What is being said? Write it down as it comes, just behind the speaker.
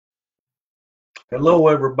Hello,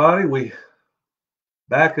 everybody. We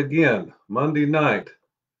back again Monday night.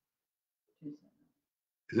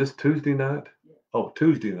 Is this Tuesday night? Oh,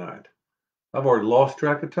 Tuesday night. I've already lost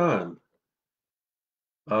track of time.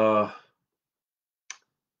 Uh,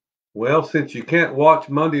 well, since you can't watch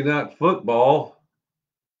Monday Night Football,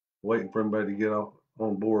 waiting for everybody to get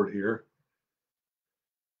on board here.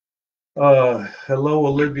 Hello,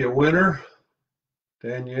 Olivia Winter,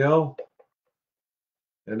 Danielle,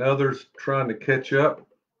 and others trying to catch up.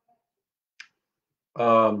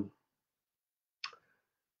 Um,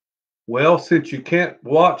 well, since you can't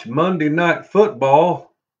watch Monday Night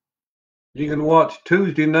Football, you can watch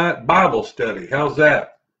Tuesday night Bible study. How's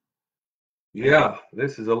that? Yeah,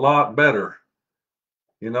 this is a lot better,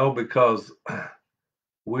 because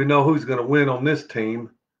we know who's going to win on this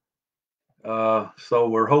team. So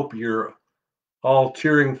we're hoping you're all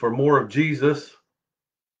cheering for more of Jesus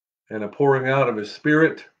and a pouring out of his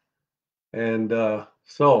spirit. And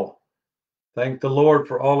so thank the Lord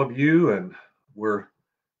for all of you. And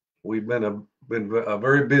we've been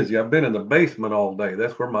very busy. I've been in the basement all day.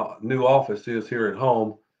 That's where my new office is here at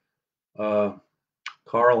home.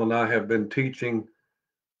 Carl and I have been teaching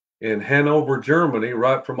in Hanover, Germany,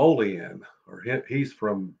 right from Olean, or he's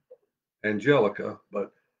from Angelica,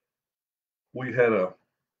 but we had a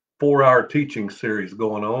 4-hour teaching series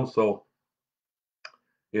going on. So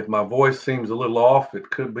if my voice seems a little off, it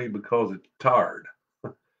could be because it's tired.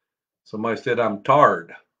 Somebody said I'm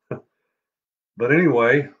tired. But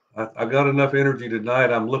anyway, I got enough energy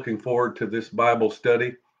tonight. I'm looking forward to this Bible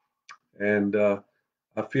study, and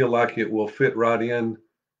I feel like it will fit right in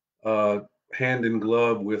hand in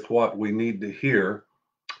glove with what we need to hear.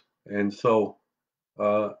 And so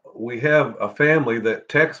we have a family that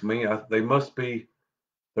texts me.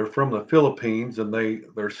 They're from the Philippines, and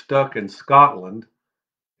they're stuck in Scotland,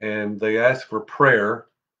 and they ask for prayer.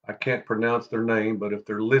 I can't pronounce their name, but if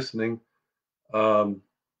they're listening, um,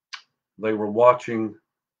 they were watching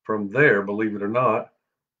from there, believe it or not.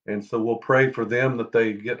 And so we'll pray for them that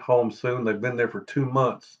they get home soon. They've been there for 2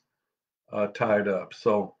 months tied up.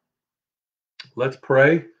 So let's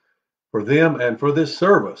pray for them and for this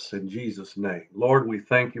service in Jesus' name. Lord, we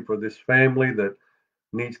thank you for this family that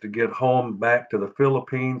needs to get home back to the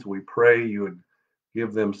Philippines. We pray you would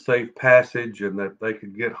give them safe passage and that they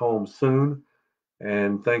could get home soon.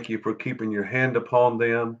 And thank you for keeping your hand upon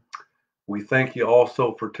them. We thank you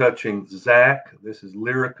also for touching Zach. This is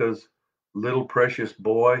Lyrica's little precious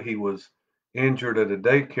boy. He was injured at a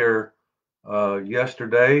daycare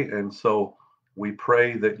yesterday, and so we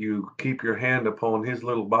pray that you keep your hand upon his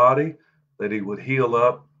little body, that he would heal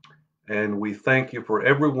up. And we thank you for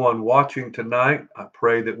everyone watching tonight. I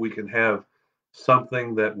pray that we can have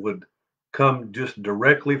something that would come just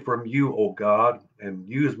directly from you, oh God, and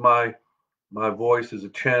use my voice as a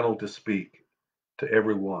channel to speak to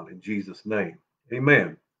everyone in Jesus' name.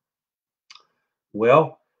 Amen.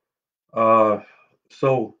 Well,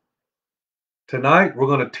 so tonight we're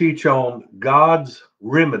going to teach on God's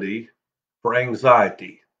remedy for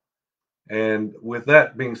anxiety. And with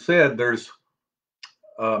that being said,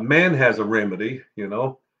 man has a remedy,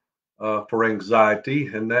 for anxiety,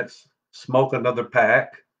 and that's smoke another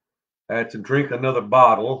pack, that's drink another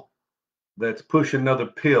bottle, that's push another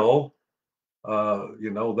pill,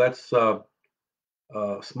 that's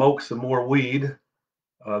smoke some more weed.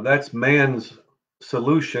 That's man's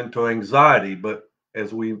solution to anxiety. But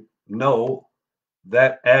as we know,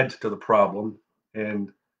 that adds to the problem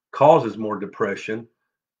and causes more depression.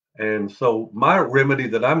 And so, my remedy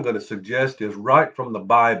that I'm going to suggest is right from the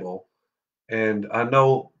Bible. And I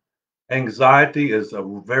know anxiety is a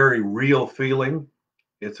very real feeling,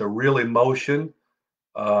 it's a real emotion.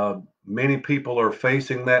 Many people are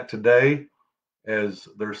facing that today as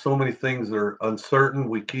there's so many things that are uncertain.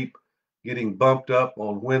 We keep getting bumped up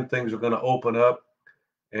on when things are going to open up.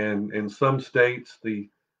 And in some states, the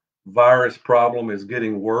virus problem is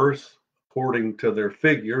getting worse, according to their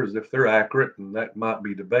figures, if they're accurate, and that might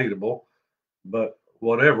be debatable. But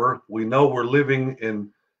whatever, we know we're living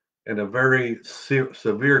in a very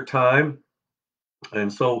severe time.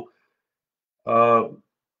 And so uh,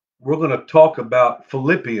 we're going to talk about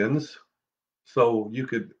Philippians. So you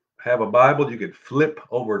could have a Bible, you could flip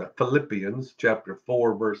over to Philippians chapter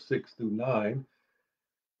 4, verse 6 through 9.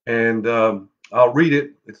 And I'll read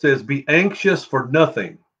it. It says, "Be anxious for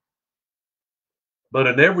nothing, but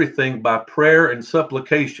in everything by prayer and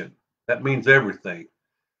supplication." That means everything.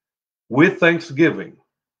 "With thanksgiving,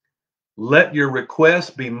 let your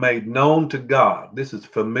requests be made known to God." This is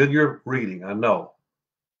familiar reading, I know,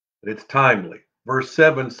 but it's timely. Verse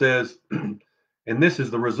 7 says, and this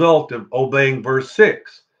is the result of obeying verse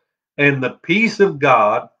 6, "And the peace of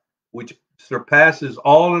God, which surpasses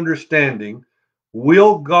all understanding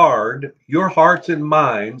will guard your hearts and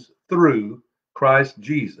minds through Christ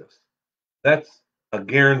Jesus. That's a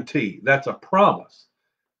guarantee. That's a promise.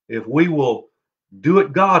 If we will do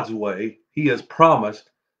it God's way, He has promised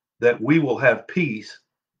that we will have peace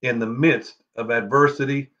in the midst of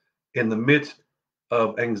adversity, in the midst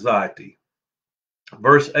of anxiety.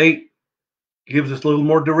 Verse 8 gives us a little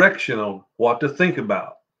more direction on what to think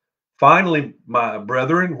about. Finally, my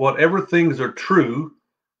brethren, whatever things are true,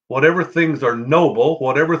 whatever things are noble,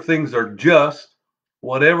 whatever things are just,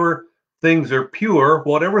 whatever things are pure,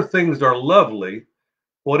 whatever things are lovely,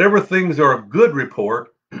 whatever things are of good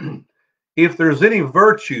report, if there's any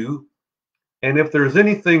virtue and if there's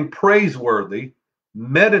anything praiseworthy,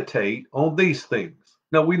 meditate on these things.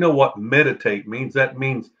 Now, we know what meditate means. That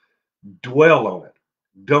means dwell on it.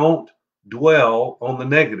 Don't dwell on the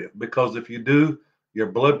negative, because if you do, your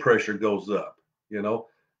blood pressure goes up.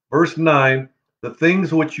 Verse 9, the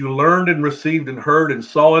things which you learned and received and heard and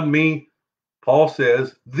saw in me, Paul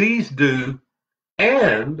says, these do,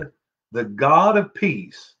 and the God of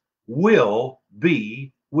peace will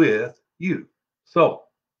be with you. So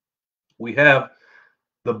we have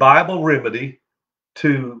the Bible remedy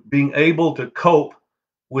to being able to cope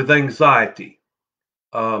with anxiety.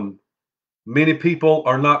 Many people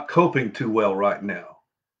are not coping too well right now.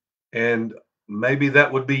 And maybe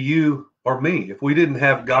that would be you or me. If we didn't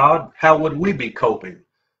have God, how would we be coping?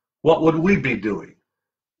 What would we be doing?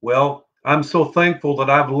 Well, I'm so thankful that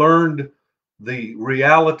I've learned the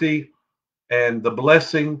reality and the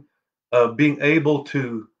blessing of being able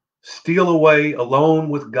to steal away alone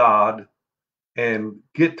with God and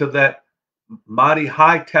get to that mighty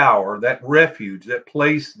high tower, that refuge, that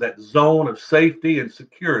place, that zone of safety and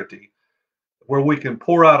security where we can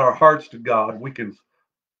pour out our hearts to God. We can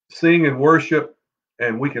sing and worship,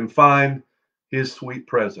 and we can find His sweet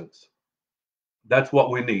presence. That's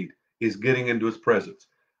what we need, is getting into His presence.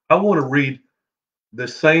 I want to read the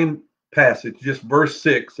same passage, just verse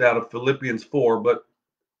 6 out of Philippians 4, but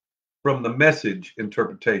from the Message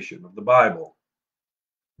interpretation of the Bible.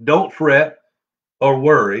 Don't fret or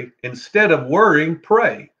worry. Instead of worrying,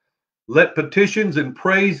 pray. Let petitions and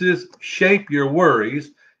praises shape your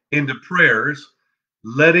worries into prayers,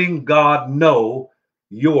 letting God know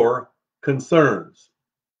your concerns.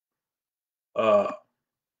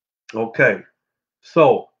 Okay,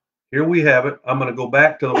 so here we have it. I'm going to go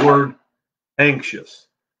back to the word anxious.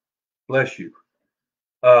 Bless you.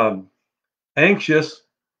 Anxious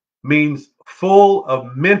means full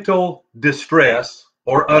of mental distress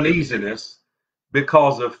or uneasiness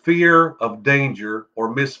because of fear of danger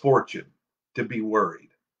or misfortune, to be worried.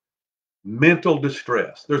 Mental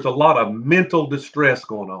distress. There's a lot of mental distress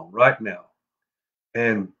going on right now.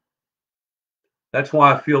 And that's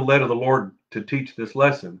why I feel led of the Lord to teach this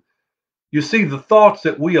lesson. You see, the thoughts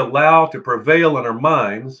that we allow to prevail in our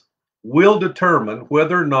minds will determine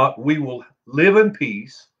whether or not we will live in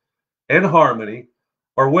peace and harmony,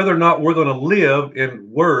 or whether or not we're going to live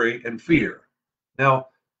in worry and fear. Now,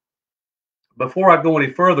 before I go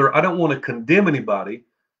any further, I don't want to condemn anybody,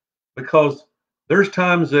 because there's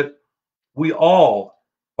times that we all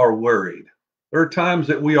are worried. There are times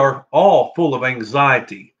that we are all full of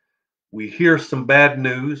anxiety. We hear some bad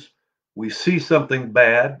news, we see something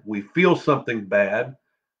bad, we feel something bad,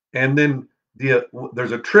 and then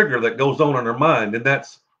there's a trigger that goes on in our mind, and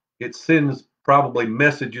it sends probably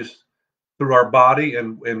messages through our body,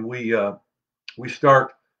 and we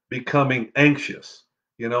start becoming anxious,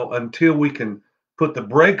 until we can put the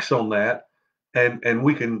brakes on that, and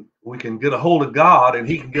we can get a hold of God, and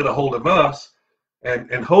He can get a hold of us,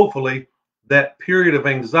 and hopefully that period of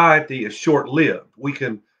anxiety is short-lived. We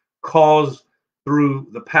can cause, through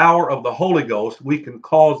the power of the Holy Ghost, we can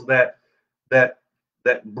cause that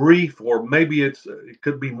brief, or maybe it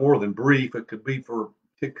could be more than brief. It could be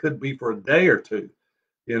for a day or two.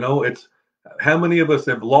 It's how many of us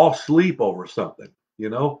have lost sleep over something?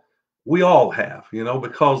 We all have.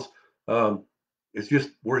 Because it's just,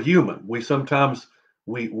 we're human. We sometimes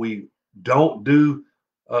we don't do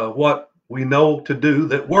what we know to do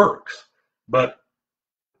that works. But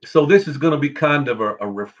so this is going to be kind of a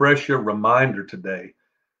refresher reminder today.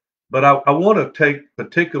 But I want to take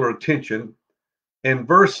particular attention in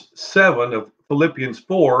verse 7 of Philippians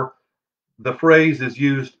 4. The phrase is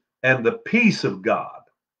used, and the peace of God.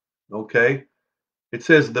 Okay. It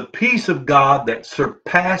says, the peace of God that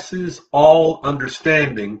surpasses all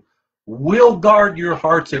understanding will guard your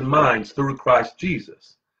hearts and minds through Christ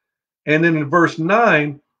Jesus. And then in verse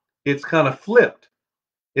 9, it's kind of flipped.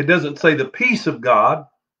 It doesn't say the peace of God,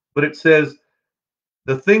 but it says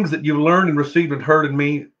the things that you've learned and received and heard in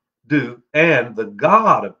me do, and the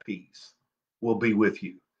God of peace will be with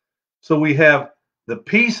you. So we have the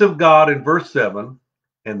peace of God in verse 7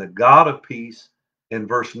 and the God of peace in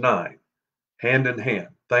verse 9, hand in hand.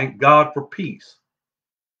 Thank God for peace.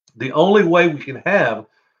 The only way we can have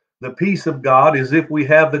the peace of God is if we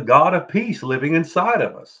have the God of peace living inside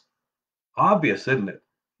of us. Obvious, isn't it?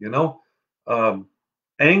 You know, um,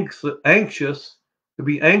 anxious. To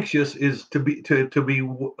be anxious is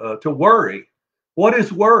to worry. What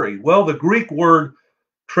is worry? Well, the Greek word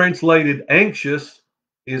translated anxious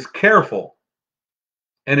is careful,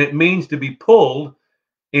 and it means to be pulled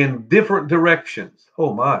in different directions.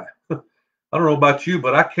 Oh my! I don't know about you,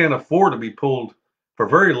 but I can't afford to be pulled for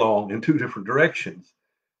very long in two different directions.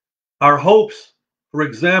 Our hopes, for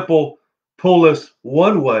example, pull us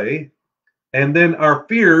one way, and then our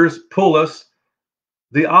fears pull us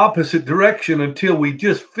the opposite direction until we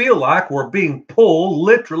just feel like we're being pulled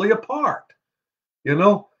literally apart, you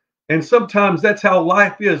know? And sometimes that's how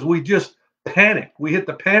life is. We just panic. We hit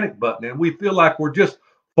the panic button and we feel like we're just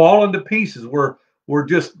falling to pieces. We're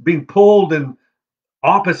just being pulled in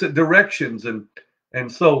opposite directions.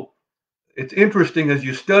 And so it's interesting as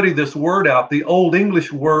you study this word out, the old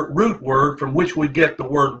English word, root word from which we get the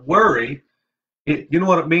word worry, you know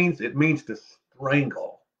what it means? It means to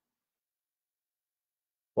strangle.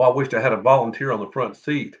 Well, I wished I had a volunteer on the front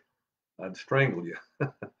seat. I'd strangle you.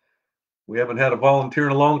 We haven't had a volunteer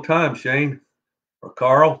in a long time, Shane or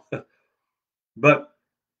Carl. But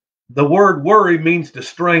the word worry means to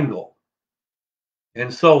strangle.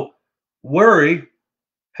 And so worry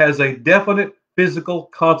has a definite physical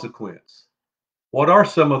consequence. What are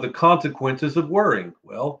some of the consequences of worrying?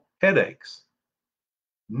 Well, headaches,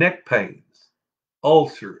 neck pains,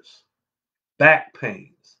 ulcers, back pains.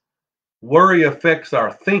 Worry affects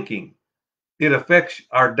our thinking. It affects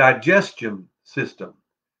our digestion system.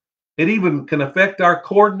 It even can affect our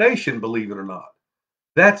coordination, believe it or not.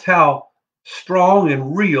 That's how strong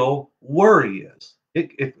and real worry is.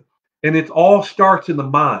 And it all starts in the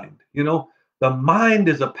mind. You know, the mind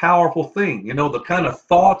is a powerful thing. You know, the kind of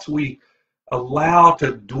thoughts we allow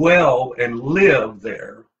to dwell and live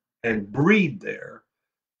there and breed there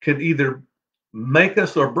can either make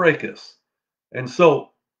us or break us. And so,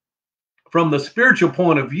 from the spiritual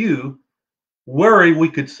point of view, worry, we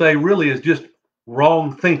could say, really is just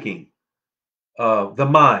wrong thinking, the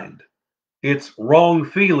mind. It's wrong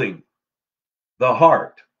feeling, the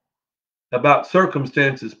heart, about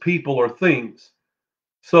circumstances, people, or things.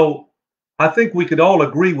 So I think we could all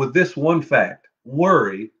agree with this one fact: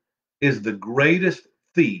 worry is the greatest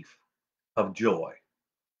thief of joy.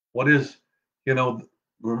 What is, you know,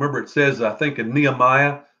 remember it says, I think in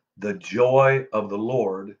Nehemiah, the joy of the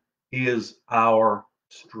Lord is our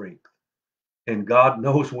strength. And God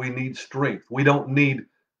knows we need strength. We don't need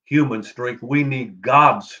human strength. We need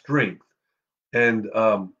God's strength. And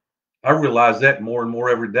I realize that more and more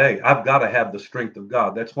every day. I've got to have the strength of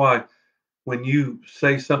God. That's why when you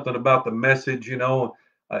say something about the message, you know,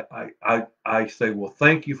 I say, well,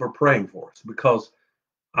 thank you for praying for us, because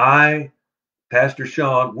Pastor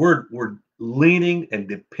Sean, we're leaning and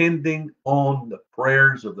depending on the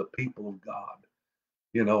prayers of the people of God,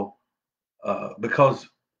 you know, because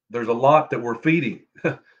there's a lot that we're feeding,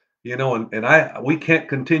 you know, and we can't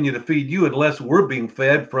continue to feed you unless we're being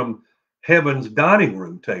fed from heaven's dining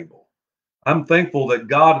room table. I'm thankful that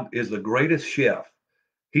God is the greatest chef.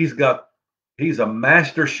 He's got he's a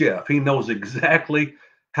master chef. He knows exactly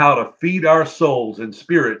how to feed our souls and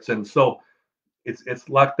spirits. And so it's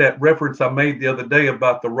like that reference I made the other day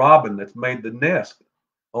about the robin that's made the nest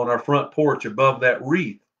on our front porch above that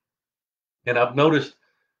wreath. And I've noticed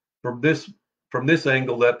from this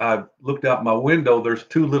angle that I've looked out my window, there's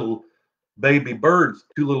two little baby birds,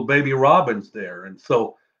 two little baby robins there. And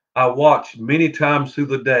so I watch many times through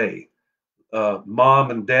the day.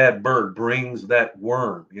 Mom and dad bird brings that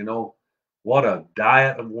worm, you know, what a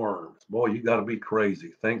diet of worms. Boy, you got to be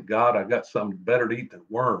crazy. Thank God I got something better to eat than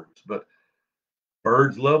worms, but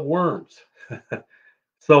birds love worms.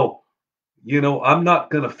 So, you know, I'm not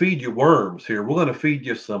going to feed you worms here. We're going to feed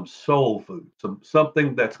you some soul food,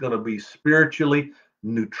 something that's going to be spiritually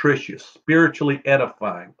nutritious, spiritually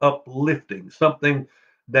edifying, uplifting, something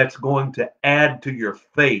that's going to add to your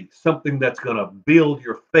faith, something that's going to build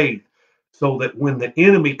your faith, so that when the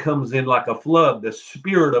enemy comes in like a flood, the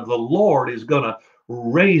Spirit of the Lord is going to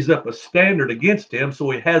raise up a standard against him so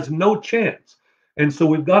he has no chance. And so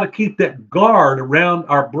we've got to keep that guard around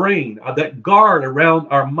our brain, that guard around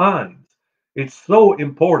our minds. It's so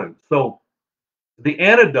important. So the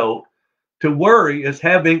antidote to worry is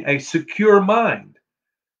having a secure mind.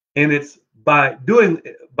 And it's by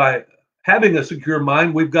having a secure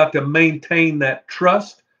mind, we've got to maintain that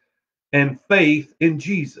trust and faith in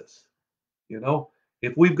Jesus. You know,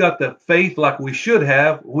 if we've got the faith like we should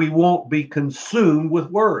have, we won't be consumed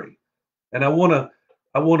with worry. And I want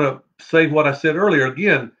to say what I said earlier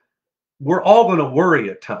again. We're all going to worry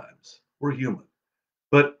at times. We're human.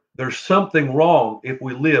 But there's something wrong if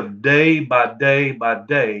we live day by day by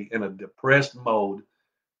day in a depressed mode.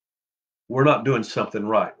 We're not doing something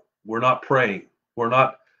right. We're not praying. We're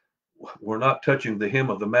not we're not touching the hem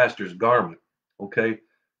of the master's garment. Okay?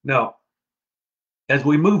 Now, as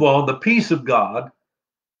we move on, the peace of God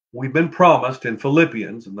we've been promised in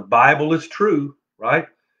Philippians, and the Bible is true, right?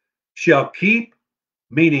 Shall keep,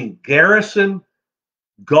 meaning garrison,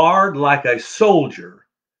 guard like a soldier,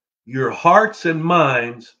 your hearts and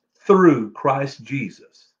minds through Christ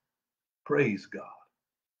Jesus. Praise God.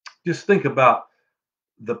 Just think about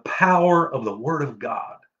the power of the Word of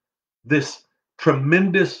God, this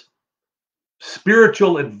tremendous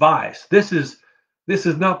spiritual advice. This is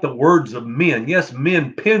not the words of men. Yes,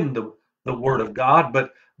 men penned the Word of God,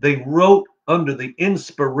 but they wrote under the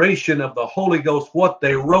inspiration of the Holy Ghost what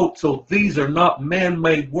they wrote. So these are not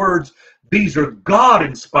man-made words. These are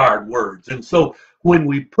God-inspired words. And so when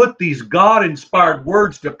we put these God-inspired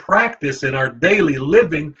words to practice in our daily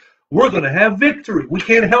living, we're going to have victory. We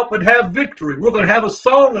can't help but have victory. We're going to have a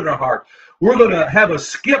song in our heart. We're going to have a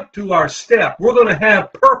skip to our step. We're going to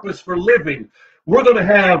have purpose for living. We're going to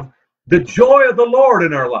have the joy of the Lord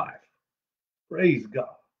in our life. Praise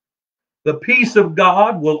God. The peace of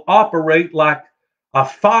God will operate like a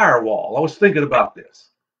firewall. I was thinking about this.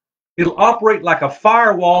 It'll operate like a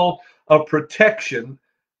firewall of protection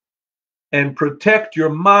and protect your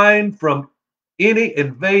mind from any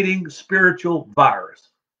invading spiritual virus.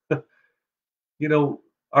 You know,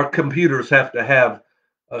 our computers have to have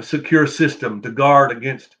a secure system to guard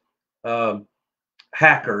against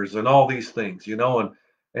hackers and all these things,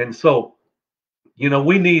 and so,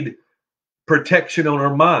 we need protection on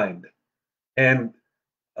our mind. And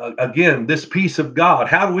again, this peace of God,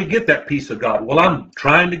 how do we get that peace of God? Well, I'm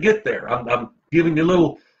trying to get there. I'm giving you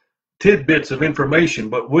little tidbits of information,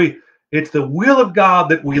 but it's the will of God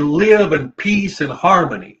that we live in peace and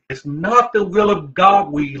harmony. It's not the will of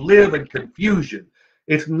God we live in confusion.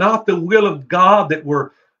 It's not the will of God that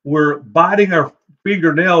we're biting our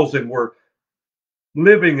fingernails and we're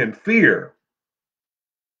living in fear.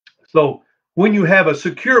 So when you have a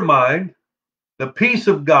secure mind, the peace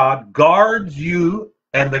of God guards you,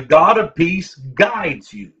 and the God of peace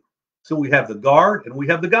guides you. So we have the guard and we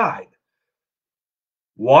have the guide.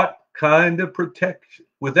 What kind of protection?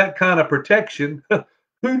 With that kind of protection,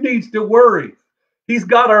 who needs to worry? He's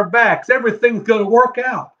got our backs. Everything's going to work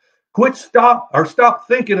out. Stop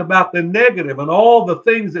thinking about the negative and all the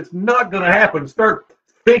things that's not going to happen. Start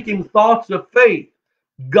thinking thoughts of faith.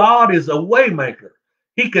 God is a waymaker.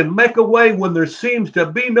 He can make a way when there seems to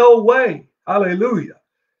be no way. Hallelujah.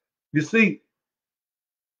 You see,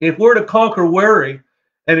 if we're to conquer worry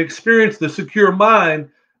and experience the secure mind,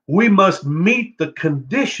 we must meet the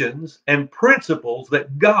conditions and principles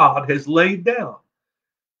that God has laid down.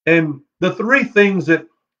 And the three things that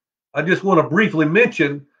I just want to briefly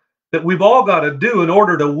mention that we've all got to do in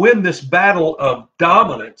order to win this battle of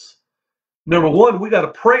dominance. Number one, we got to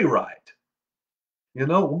pray right. We've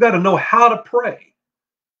got to know how to pray.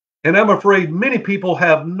 And I'm afraid many people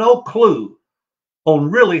have no clue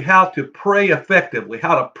on really how to pray effectively,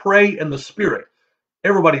 how to pray in the Spirit.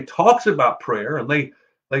 Everybody talks about prayer and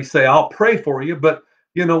they say, I'll pray for you. But,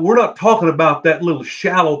 we're not talking about that little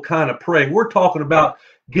shallow kind of praying. We're talking about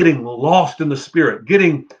getting lost in the Spirit,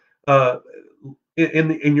 getting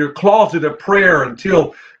in your closet of prayer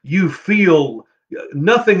until you feel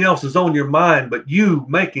nothing else is on your mind but you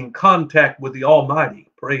making contact with the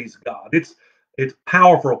Almighty. Praise God. It's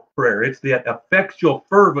powerful prayer. It's the effectual,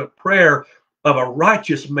 fervent prayer of a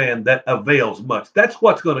righteous man that avails much. That's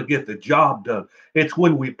what's going to get the job done. It's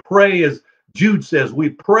when we pray, as Jude says, we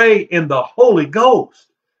pray in the Holy Ghost.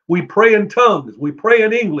 We pray in tongues. We pray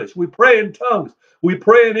in English. We pray in tongues. We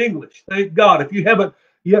pray in English. Thank God. If you haven't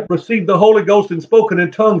yet received the Holy Ghost and spoken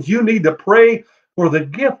in tongues, you need to pray for the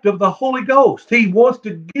gift of the Holy Ghost. He wants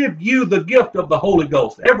to give you the gift of the Holy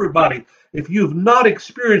Ghost. Everybody, if you've not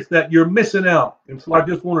experienced that, you're missing out. And so I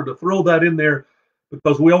just wanted to throw that in there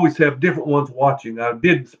because we always have different ones watching. I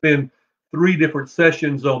did spend 3 different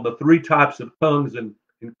sessions on the 3 types of tongues, and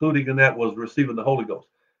including in that was receiving the Holy Ghost.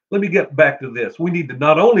 Let me get back to this. We need to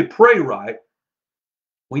not only pray right,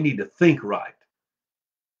 we need to think right.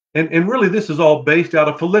 And really, this is all based out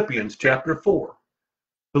of Philippians chapter 4.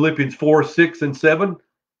 Philippians 4, 6, and 7,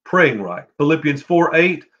 praying right. Philippians 4,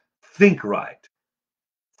 8, think right.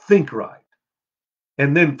 Think right.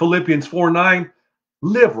 And then Philippians 4, 9,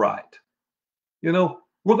 live right. We're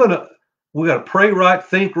going to We got to pray right,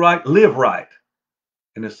 think right, live right.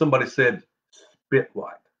 And as somebody said, spit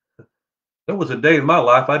white. There was a day in my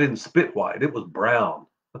life I didn't spit white. It was brown.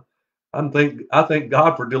 I thank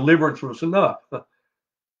God for deliverance from enough.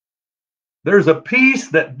 There's a peace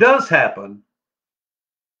that does happen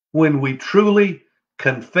when we truly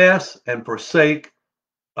confess and forsake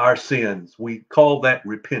our sins. We call that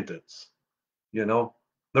repentance. You know,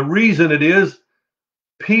 the reason it is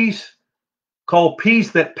peace, called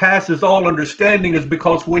peace that passes all understanding, is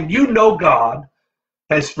because when you know God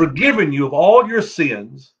has forgiven you of all your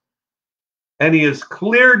sins and he has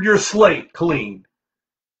cleared your slate clean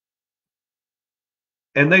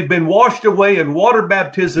and they've been washed away in water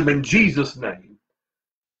baptism in Jesus' name,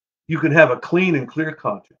 you can have a clean and clear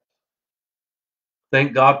conscience.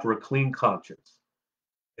 Thank God for a clean conscience.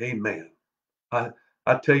 Amen. I,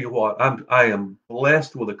 I tell you what, I am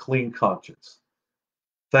blessed with a clean conscience.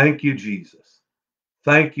 Thank you, Jesus.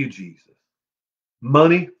 Thank you, Jesus.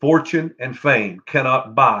 Money, fortune, and fame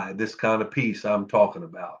cannot buy this kind of peace I'm talking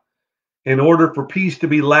about. In order for peace to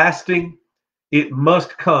be lasting, it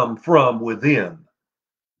must come from within,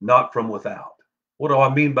 not from without. What do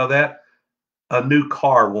I mean by that? A new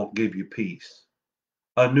car won't give you peace.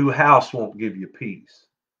 A new house won't give you peace.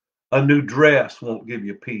 A new dress won't give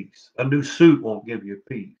you peace. A new suit won't give you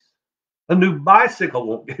peace. A new bicycle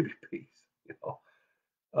won't give you peace. You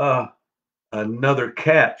know, another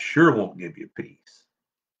cat sure won't give you peace.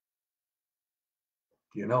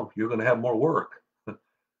 You know, you're going to have more work.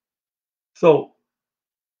 So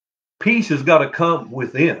peace has got to come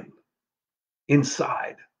within,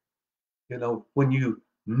 inside. You know, when you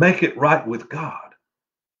make it right with God.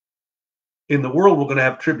 In the world, we're going to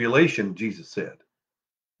have tribulation, Jesus said.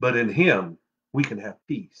 But in him, we can have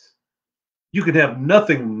peace. You can have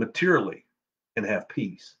nothing materially and have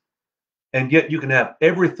peace. And yet you can have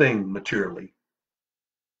everything materially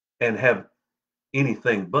and have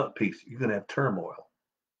anything but peace. You can have turmoil.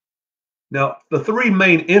 Now, the three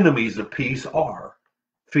main enemies of peace are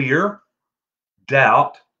fear,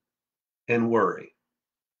 doubt, and worry.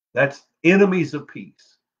 That's enemies of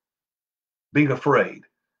peace. Being afraid.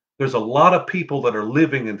 There's a lot of people that are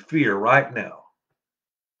living in fear right now.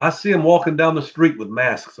 I see them walking down the street with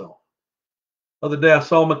masks on. The other day, I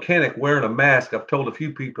saw a mechanic wearing a mask. I've told a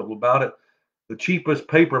few people about it. The cheapest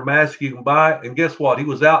paper mask you can buy. And guess what? He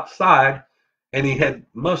was outside and he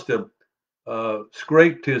must have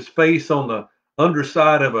scraped his face on the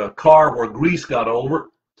underside of a car where grease got over it.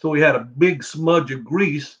 So he had a big smudge of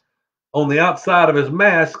grease on the outside of his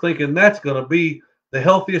mask, thinking that's going to be the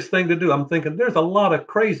healthiest thing to do. I'm thinking there's a lot of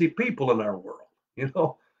crazy people in our world.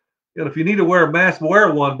 If you need to wear a mask,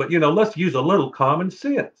 wear one. But let's use a little common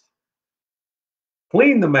sense.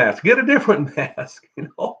 Clean the mask. Get a different mask.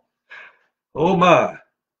 Oh my!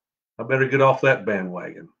 I better get off that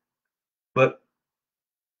bandwagon. But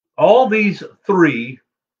all these three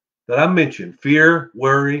that I mentioned, fear,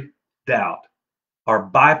 worry, doubt, are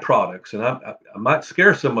byproducts. And I might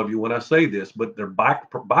scare some of you when I say this, but they're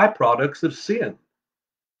byproducts of sin.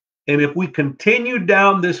 And if we continue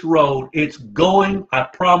down this road, it's going, I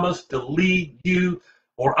promise, to lead you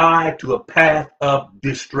or I to a path of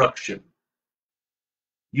destruction.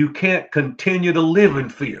 You can't continue to live in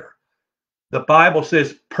fear. The Bible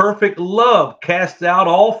says perfect love casts out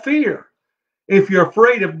all fear. If you're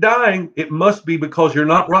afraid of dying, it must be because you're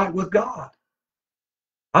not right with God.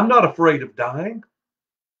 I'm not afraid of dying.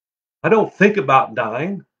 I don't think about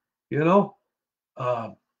dying. There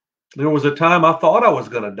was a time I thought I was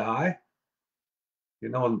going to die.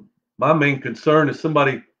 And my main concern is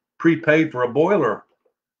somebody prepaid for a boiler.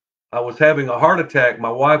 I was having a heart attack.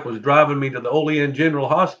 My wife was driving me to the Olean General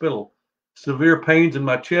Hospital, severe pains in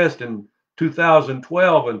my chest in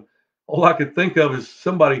 2012. And all I could think of is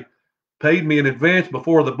somebody paid me in advance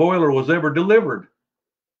before the boiler was ever delivered.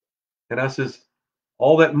 And I says,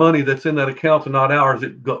 all that money that's in that account is not ours.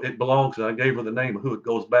 It belongs. And I gave her the name of who it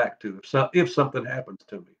goes back to. If something happens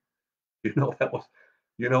to me, that was,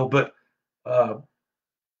 but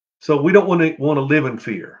so we don't want to live in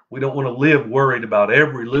fear. We don't want to live worried about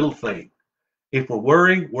every little thing. If we're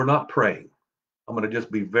worrying, we're not praying. I'm going to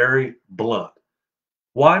just be very blunt.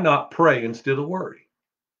 Why not pray instead of worry?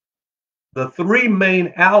 The three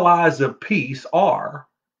main allies of peace are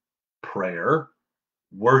prayer,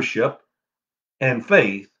 worship, and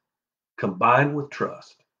faith combined with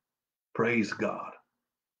trust. Praise God.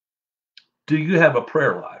 Do you have a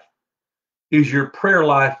prayer life? Is your prayer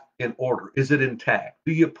life in order? Is it intact?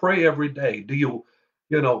 Do you pray every day?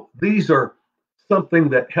 These are something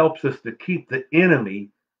that helps us to keep the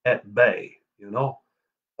enemy at bay, So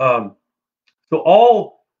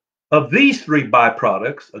all of these three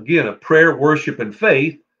byproducts, again, of prayer, worship, and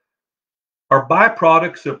faith, are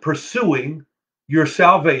byproducts of pursuing your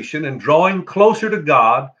salvation and drawing closer to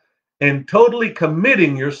God and totally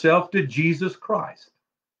committing yourself to Jesus Christ.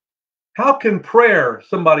 How can prayer,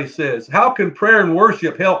 somebody says, how can prayer and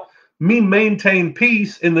worship help me maintain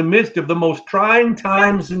peace in the midst of the most trying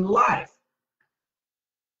times in life?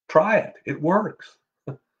 Try it. It works.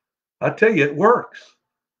 I tell you, it works.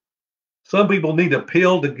 Some people need a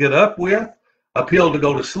pill to get up with, a pill to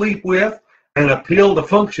go to sleep with, and a pill to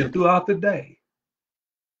function throughout the day.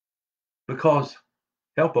 Because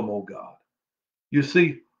help them, oh God. You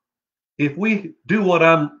see, if we do what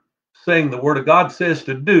I'm saying the Word of God says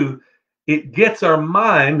to do, it gets our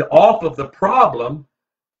mind off of the problem,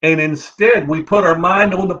 and instead we put our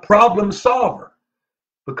mind on the problem solver,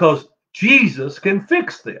 because Jesus can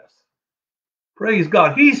fix this. Praise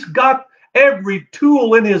God. He's got every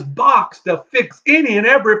tool in his box to fix any and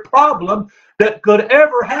every problem that could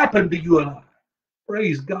ever happen to you and I.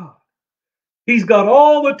 Praise God. He's got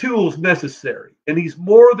all the tools necessary, and he's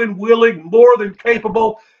more than willing, more than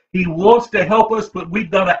capable. He wants to help us, but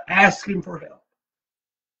we've got to ask him for help.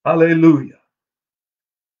 Hallelujah.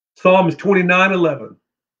 Psalms 29:11.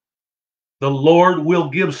 The Lord will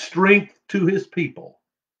give strength to his people.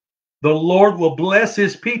 The Lord will bless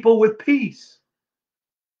his people with peace.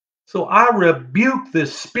 So I rebuke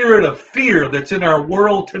this spirit of fear that's in our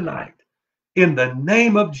world tonight in the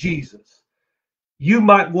name of Jesus. You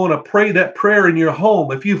might want to pray that prayer in your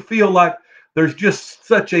home. If you feel like there's just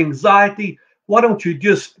such anxiety, why don't you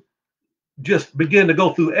just begin to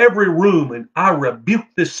go through every room, and I rebuke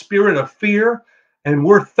this spirit of fear, and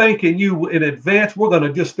we're thanking you in advance. We're going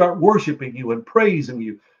to just start worshiping you and praising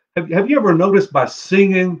you. Have you ever noticed by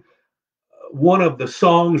singing one of the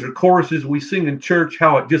songs or choruses we sing in church,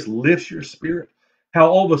 how it just lifts your spirit? How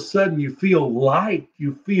all of a sudden you feel light,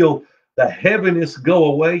 you feel the heaviness go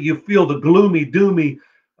away, you feel the gloomy, doomy,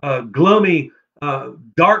 gloomy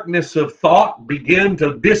darkness of thought begin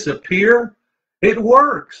to disappear. It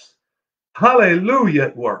works. Hallelujah,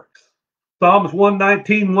 it works. Psalms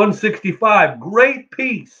 119, 165, great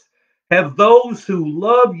peace have those who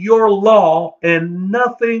love your law, and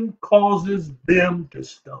nothing causes them to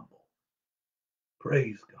stumble.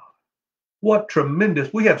 Praise God. What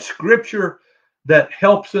tremendous. We have scripture that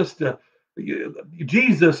helps us to.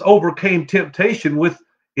 Jesus overcame temptation with,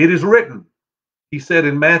 it is written. He said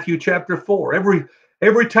in Matthew chapter 4,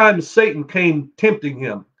 every time Satan came tempting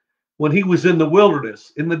him, when he was in the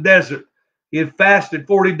wilderness, in the desert, he had fasted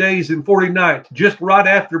 40 days and 40 nights, just right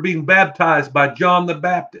after being baptized by John the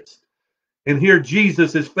Baptist. And here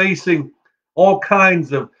Jesus is facing all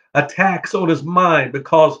kinds of attacks on his mind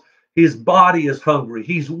because his body is hungry.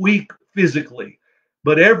 He's weak physically.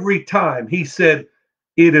 But every time he said,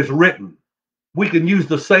 it is written. We can use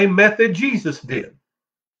the same method Jesus did.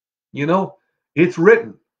 You know, it's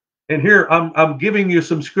written. And here I'm giving you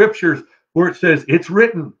some scriptures where it says it's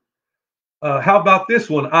written. How about this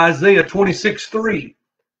one? Isaiah 26:3.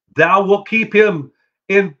 Thou wilt keep him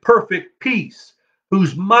in perfect peace,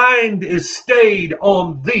 whose mind is stayed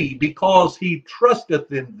on thee, because he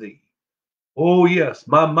trusteth in thee. Oh, yes,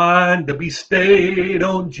 my mind to be stayed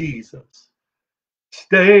on Jesus.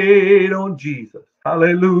 Stayed on Jesus.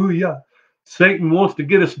 Hallelujah. Satan wants to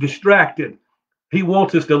get us distracted. He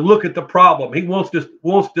wants us to look at the problem. He wants us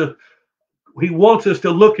to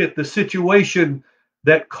look at the situation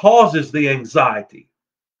that causes the anxiety.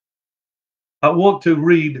 I want to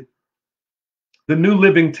read the New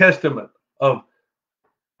Living Testament of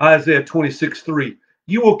Isaiah 26:3.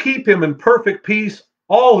 You will keep him in perfect peace,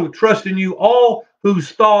 all who trust in you, all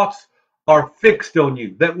whose thoughts are fixed on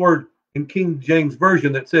you. That word in King James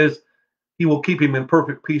Version that says he will keep him in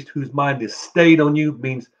perfect peace, whose mind is stayed on you,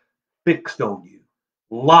 means fixed on you,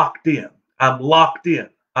 locked in. I'm locked in.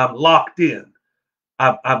 I'm locked in.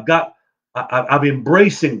 I'm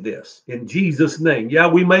embracing this in Jesus' name. Yeah,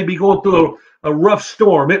 we may be going through a rough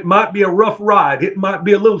storm. It might be a rough ride. It might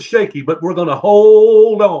be a little shaky, but we're going to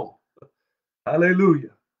hold on.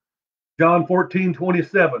 Hallelujah. John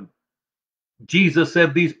 14:27. Jesus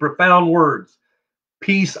said these profound words.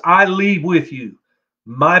 Peace I leave with you.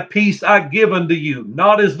 My peace I give unto you.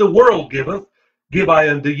 Not as the world giveth, give I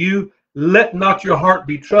unto you. Let not your heart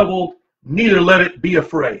be troubled, neither let it be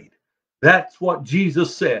afraid. That's what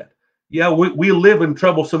Jesus said. Yeah, we live in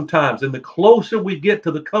trouble sometimes. And the closer we get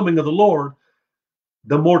to the coming of the Lord,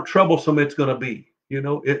 the more troublesome it's going to be. You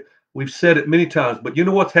know, we've said it many times, but you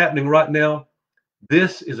know what's happening right now?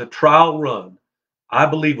 This is a trial run, I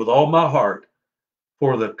believe with all my heart,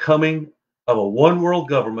 for the coming of a one world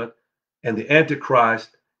government and the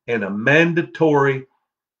Antichrist, and a mandatory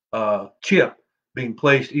chip being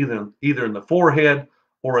placed either in the forehead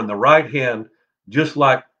or in the right hand, just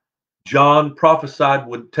like John prophesied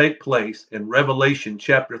would take place in Revelation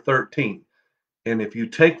chapter 13. And if you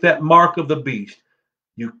take that mark of the beast,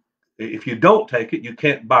 you if you don't take it, you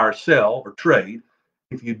can't buy or sell or trade.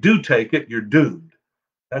 If you do take it, you're doomed.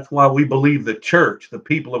 That's why we believe the church, the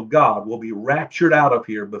people of God, will be raptured out of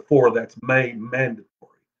here before that's made mandatory.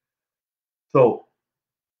 So,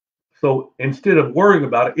 so instead of worrying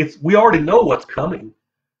about it, we already know what's coming.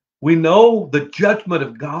 We know the judgment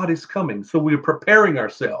of God is coming. So we're preparing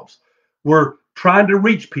ourselves. We're trying to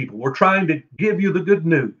reach people. We're trying to give you the good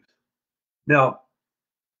news. Now,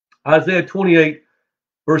 Isaiah 28,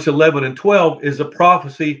 verse 11 and 12 is a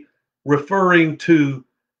prophecy referring to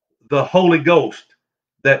the Holy Ghost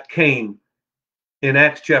that came in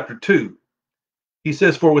Acts chapter 2. He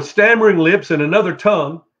says, "For with stammering lips and another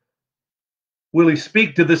tongue will he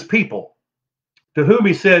speak to this people, to whom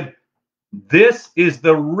he said, This is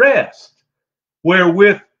the rest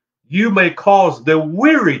wherewith you may cause the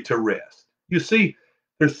weary to rest." You see,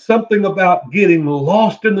 there's something about getting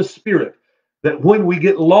lost in the Spirit, that when we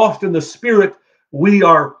get lost in the Spirit, we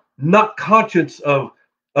are not conscious of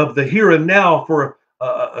the here and now for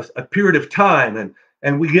a period of time.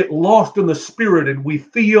 And we get lost in the Spirit and we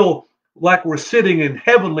feel like we're sitting in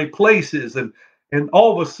heavenly places. And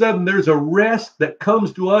all of a sudden, there's a rest that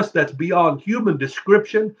comes to us that's beyond human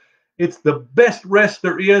description. It's the best rest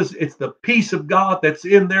there is. It's the peace of God that's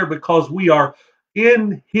in there because we are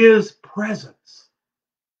in his presence.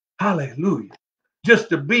 Hallelujah. Just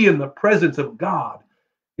to be in the presence of God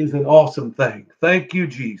is an awesome thing. Thank you,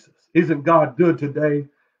 Jesus. Isn't God good today?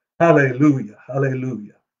 Hallelujah.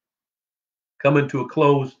 Hallelujah. Coming to a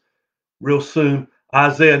close real soon.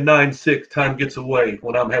 Isaiah 9:6. Time gets away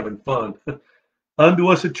when I'm having fun. Unto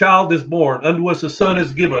us a child is born, unto us a son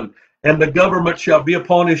is given, and the government shall be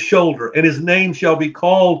upon his shoulder, and his name shall be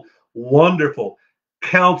called Wonderful,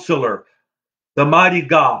 Counselor, the Mighty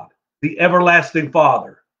God, the Everlasting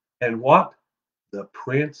Father, and what? The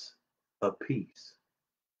Prince of Peace.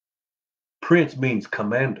 Prince means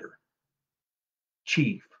commander,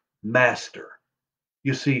 chief, master.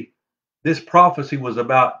 You see, this prophecy was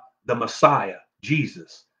about the Messiah,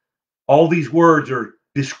 Jesus. All these words are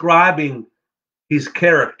describing his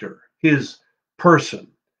character, his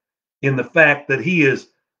person, in the fact that he is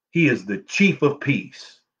the chief of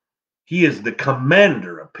peace. He is the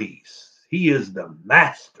commander of peace. He is the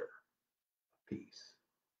master of peace.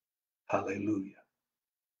 Hallelujah.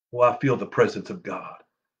 Oh, I feel the presence of God.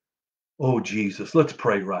 Oh, Jesus, let's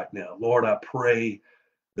pray right now. Lord, I pray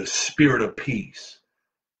the spirit of peace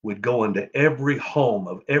would go into every home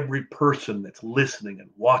of every person that's listening and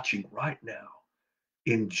watching right now.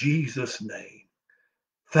 In Jesus' name.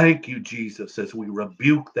 Thank you, Jesus, as we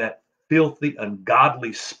rebuke that filthy,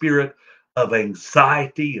 ungodly spirit of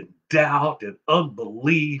anxiety and doubt and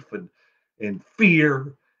unbelief and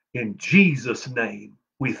fear. In Jesus' name,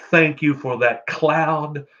 we thank you for that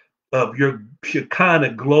cloud of your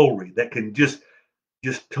Shekinah glory that can just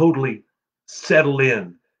totally settle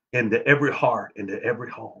in into every heart, into every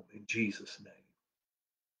home. In Jesus' name.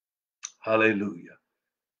 Hallelujah.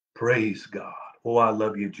 Praise God. Oh, I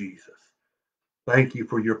love you, Jesus. Thank you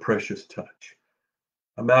for your precious touch.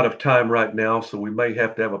 I'm out of time right now, so we may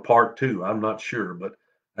have to have a part two. I'm not sure, but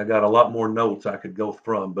I got a lot more notes I could go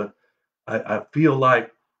from. But I feel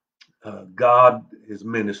like God is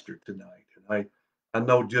ministered tonight. And I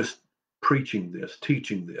know just preaching this,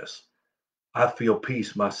 teaching this, I feel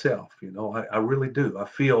peace myself. You know, I really do. I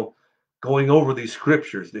feel going over these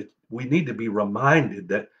scriptures that we need to be reminded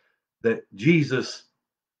that Jesus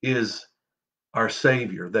is our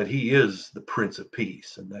Savior, that He is the Prince of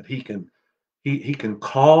Peace, and that He can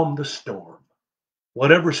calm the storm.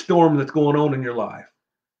 Whatever storm that's going on in your life,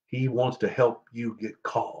 He wants to help you get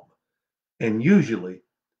calm. And usually,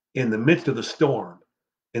 in the midst of the storm,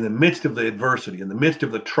 in the midst of the adversity, in the midst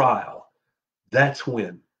of the trial, that's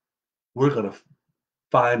when we're going to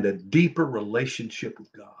find a deeper relationship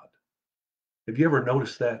with God. Have you ever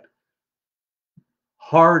noticed that?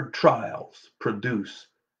 Hard trials produce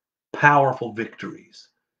powerful victories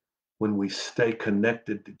when we stay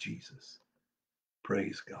connected to Jesus.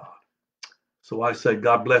 Praise God. So I say,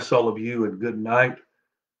 God bless all of you and good night.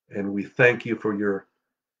 And we thank you for your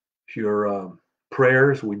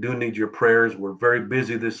prayers. We do need your prayers. We're very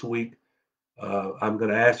busy this week. I'm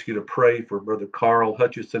going to ask you to pray for Brother Carl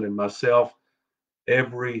Hutchison and myself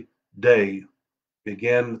every day,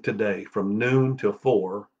 begin today from noon till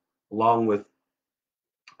 4, along with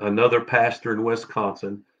another pastor in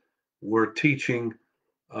Wisconsin. We're teaching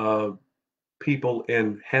people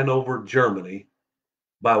in Hanover, Germany,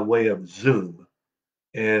 by way of Zoom.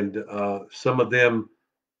 And some of them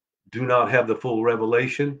do not have the full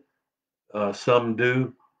revelation. Some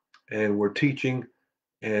do. and we're teaching.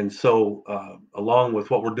 And so, along with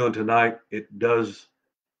what we're doing tonight, it does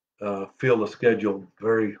feel the schedule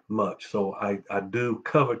very much. So I do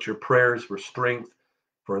covet your prayers for strength,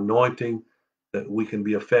 for anointing, that we can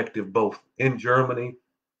be effective both in Germany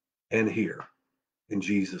and here. In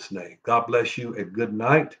Jesus' name. God bless you and good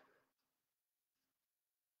night.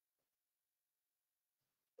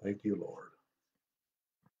 Thank you, Lord.